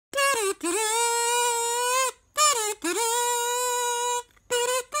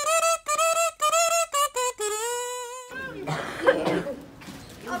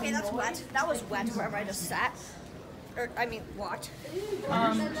Okay, that's wet. That was wet wherever I just sat. Or, I mean, walked.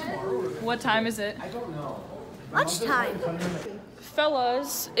 What time is it? Lunchtime.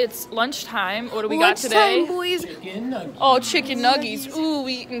 Fellas, it's lunchtime. What do we got today? Lunchtime, boys. Oh, chicken nuggies. Ooh,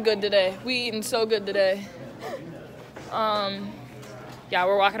 we eating good today. We eating so good today. Yeah,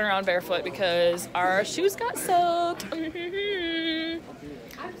 we're walking around barefoot because our shoes got soaked.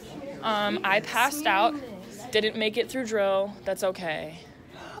 I passed out. Didn't make it through drill. That's okay.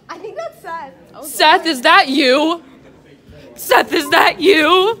 I think that's Seth. Seth, is that you? Seth, is that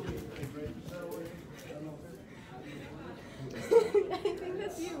you? I think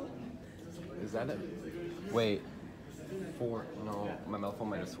that's you. Is that it? Wait. No, my mouth phone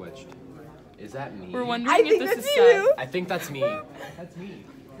might have switched. Is that me? We're wondering if this is Seth. I think that's me. That's me.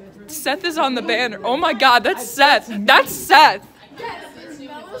 Seth is on the banner. Oh my God, that's Seth. That's Seth.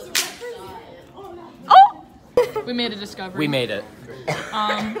 Oh! We made a discovery. We made it.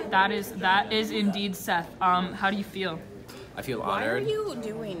 That is indeed Seth. How do you feel? I feel Why are honored. you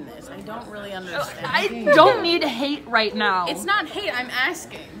doing this? I don't really understand. I don't need hate right now. It's not hate, I'm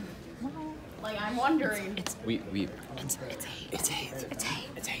asking. Like, I'm wondering. It's We hate. It's hate. It's hate.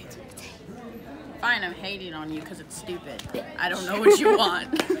 It's hate. Fine, I'm hating on you because it's stupid. I don't know what you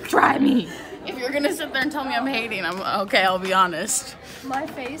want. Try me. If you're gonna sit there and tell me I'm hating, I'm okay, I'll be honest. My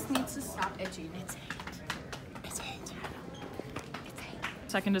face needs to stop itching. It's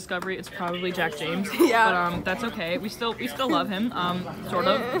Second discovery, it's probably Jack James. Yeah. But that's okay. We still love him. Sort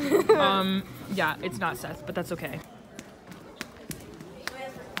of. Yeah, it's not Seth, but that's okay.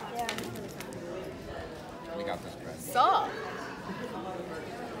 We got this, Brad. Sup?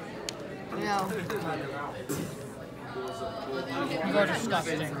 Yeah. You are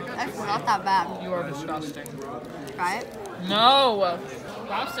disgusting. That's not that bad. You are disgusting. Try it. No.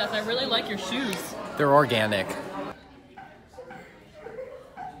 Wow, Seth, I really like your shoes. They're organic.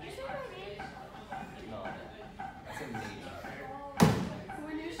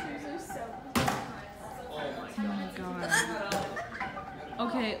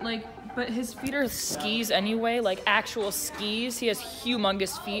 Okay, like, but his feet are skis anyway, like actual skis. He has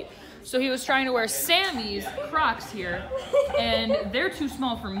humongous feet. So he was trying to wear Sammy's Crocs here, and they're too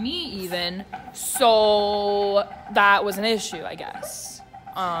small for me even. So that was an issue, I guess.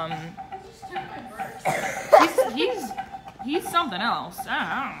 He's something else.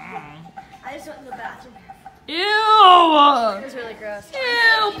 I I just went in the bathroom. don't know. It was really gross.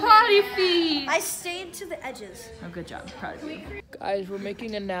 Ew, potty feet. I stayed to the edges. Oh, good job. Proud of you. Guys, we're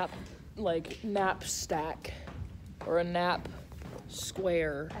making a nap stack, or a nap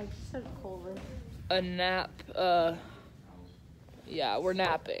square. I just said colon. A nap, yeah, we're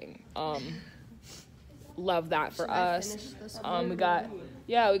napping. Love that for us. We got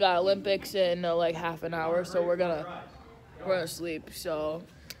Olympics in like half an hour, so we're gonna sleep. So,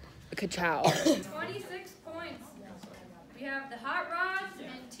 ka-chow. 26 points. We have the Hot Rods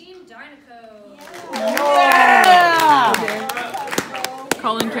and Team Dynaco. Yeah!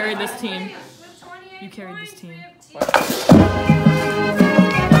 Colin carried this team. With 28 You carried this points, team. we have Team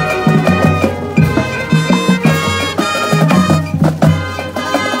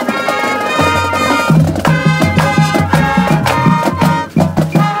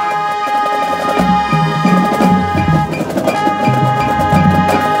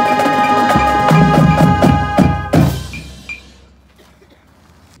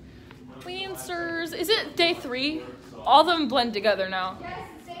Answers. Is it day 3? All of them blend together now.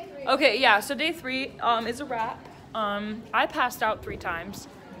 Okay, yeah, so day 3 is a wrap. I passed out 3 times,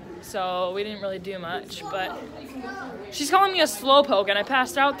 so we didn't really do much, but she's calling me a slowpoke and I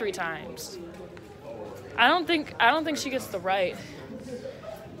passed out 3 times. I don't think she gets the right.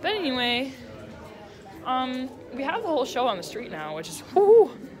 But anyway, we have the whole show on the street now, which is, whoo,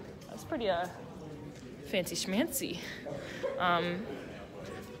 that's pretty fancy schmancy.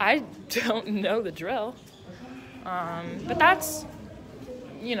 I don't know the drill, but that's,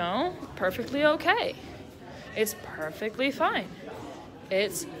 you know, perfectly okay. It's perfectly fine.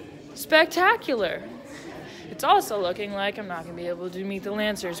 It's spectacular. It's also looking like I'm not gonna be able to meet the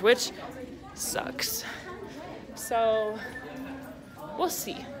Lancers, which sucks. So, we'll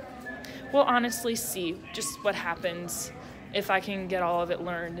see. We'll honestly see just what happens, if I can get all of it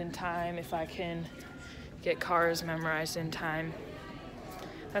learned in time, if I can get cars memorized in time.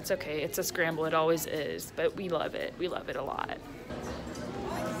 That's okay, it's a scramble, it always is, but we love it. We love it a lot.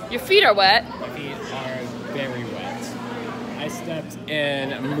 Your feet are wet. My feet are very wet. I stepped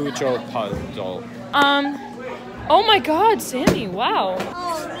in mucho puddle. Oh my God, Sammy, wow.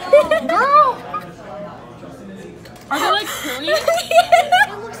 Oh, no. Girl! Are they like pruny?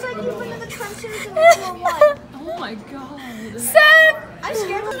 It looks like you've been in the trenches in World War I. Oh my God. Seth! I I'm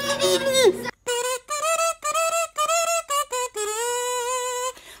scared.